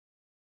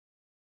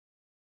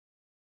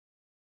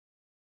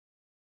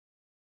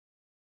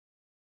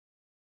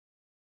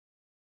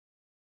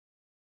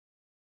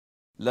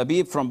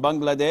Labib from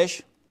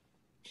Bangladesh.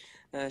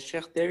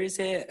 Sheikh, there is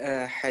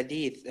a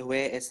hadith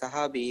where a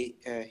Sahabi,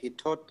 he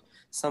taught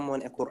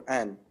someone a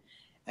Quran,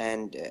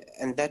 and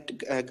that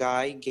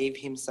guy gave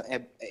him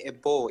a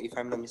bow, if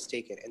I'm not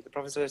mistaken, and the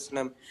Prophet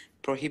ﷺ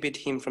prohibited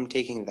him from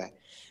taking that.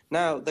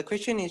 Now, the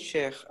question is,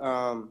 Sheikh,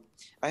 I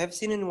have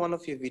seen in one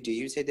of your videos,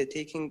 you said that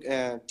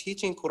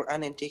teaching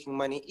Quran and taking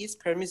money is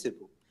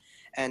permissible.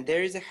 And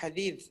there is a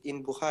hadith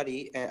in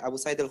Bukhari, Abu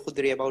Sa'id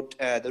al-Khudri, about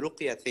the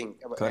ruqya thing.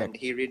 Correct. And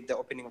he read the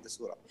opening of the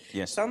surah.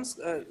 Yes. Some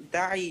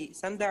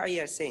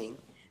da'i are saying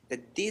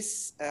that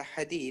this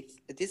hadith,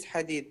 this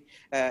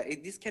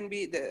can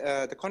be,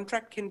 the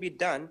contract can be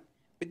done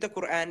with the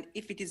Quran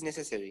if it is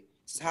necessary.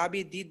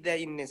 Sahabi did that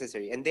in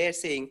necessary. And they're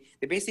saying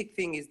the basic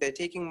thing is that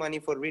taking money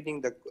for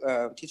reading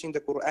teaching the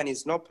Quran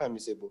is not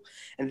permissible.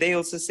 And they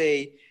also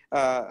say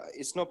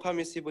it's not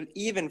permissible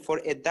even for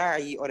a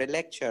da'i or a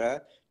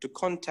lecturer to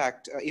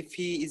contact, if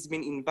he is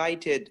being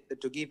invited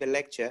to give a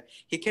lecture,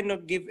 he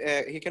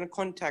cannot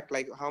contact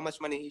like how much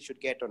money he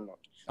should get or not.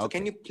 So Okay.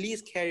 can you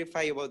please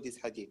clarify about this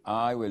hadith?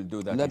 I will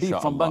do that.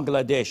 Labib from inshallah.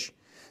 Bangladesh.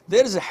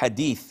 There is a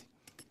hadith,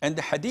 and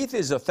the hadith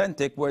is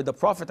authentic, where the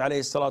Prophet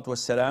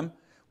ﷺ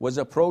was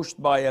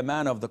approached by a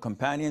man of the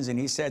companions, and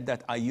he said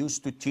that I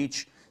used to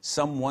teach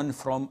someone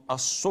from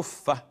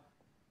as-suffah.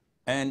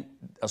 And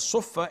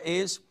as-suffah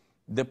is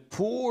the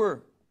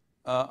poor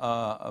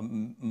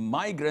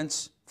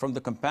migrants from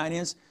the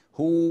companions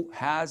who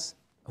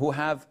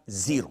have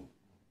zero.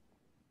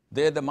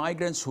 They're the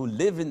migrants who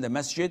live in the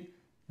masjid.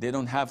 They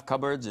don't have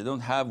cupboards, they don't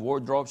have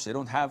wardrobes, they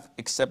don't have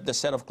except the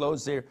set of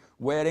clothes they're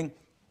wearing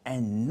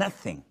and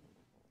nothing.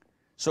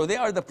 So they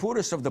are the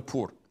poorest of the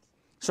poor.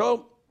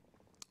 So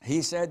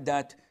he said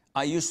that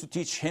I used to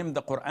teach him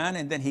the Quran,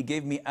 and then he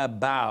gave me a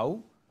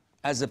bow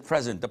as a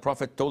present. The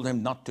Prophet told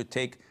him not to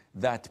take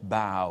that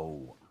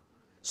bow.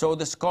 So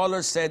the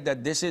scholars said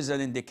that this is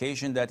an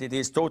indication that it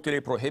is totally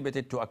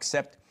prohibited to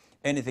accept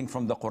anything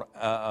from the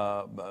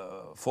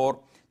for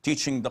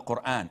teaching the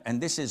Quran, and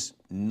this is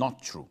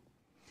not true.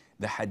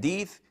 The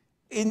hadith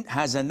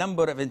has a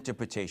number of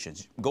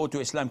interpretations. Go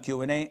to Islam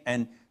Q&A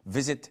and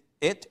visit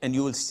it, and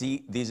you will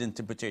see these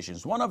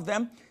interpretations. One of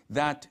them,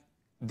 that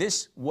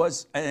this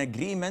was an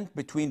agreement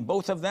between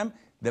both of them.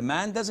 The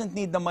man doesn't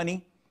need the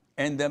money,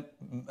 and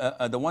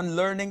the one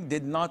learning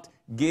did not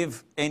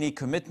give any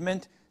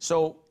commitment.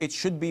 So it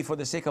should be for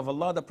the sake of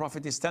Allah. The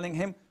Prophet is telling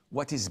him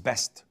what is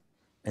best.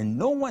 And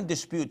no one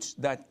disputes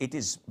that it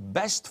is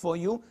best for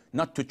you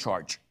not to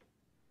charge.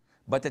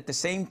 But at the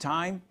same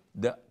time,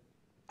 the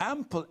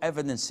ample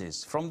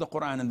evidences from the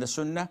Quran and the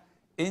Sunnah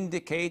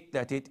indicate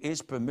that it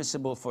is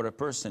permissible for a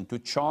person to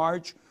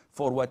charge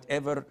for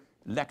whatever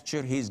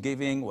lecture he's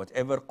giving,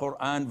 whatever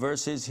Quran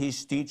verses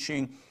he's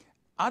teaching.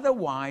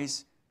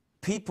 Otherwise,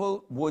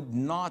 people would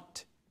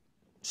not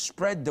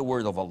spread the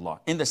word of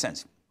Allah, in the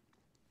sense,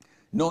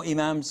 no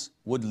imams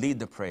would lead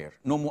the prayer.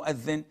 No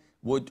muazzin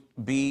would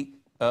be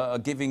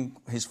giving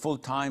his full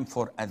time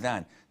for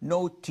adhan.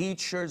 No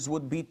teachers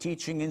would be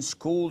teaching in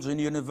schools and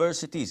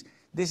universities.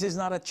 This is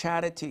not a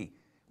charity.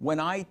 When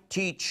I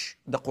teach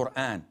the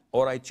Quran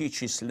or I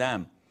teach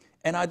Islam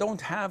and I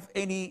don't have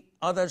any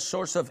other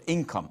source of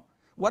income,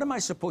 what am I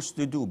supposed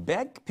to do?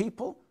 Beg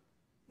people?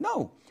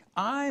 No.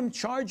 I'm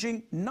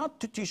charging not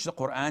to teach the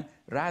Quran,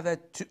 rather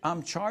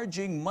I'm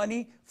charging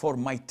money for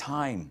my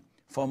time,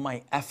 for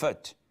my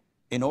effort,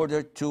 in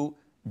order to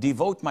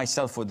devote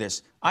myself for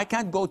this. I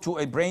can't go to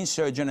a brain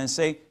surgeon and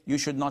say, you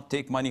should not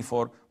take money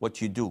for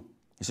what you do.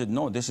 He said,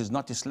 no, this is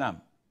not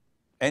Islam.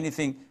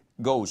 Anything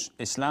goes.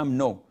 Islam,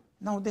 no.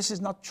 No, this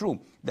is not true.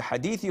 The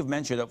hadith you've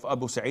mentioned of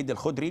Abu Sa'id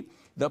al-Khudri,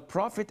 the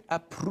Prophet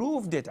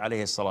approved it,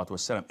 alayhi salatu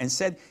wasalam, and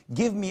said,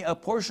 give me a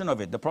portion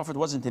of it. The Prophet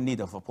wasn't in need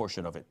of a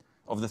portion of it,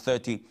 of the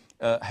 30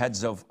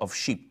 heads of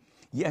sheep.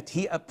 Yet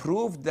he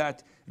approved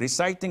that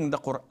reciting the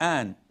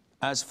Quran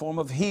as form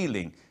of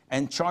healing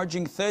and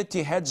charging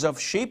 30 heads of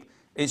sheep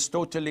is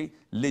totally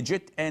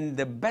legit. And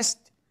the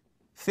best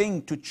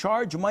thing to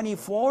charge money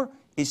for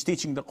is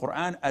teaching the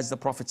Quran, as the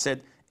Prophet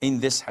said in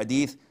this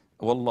hadith.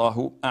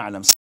 Wallahu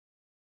a'lam.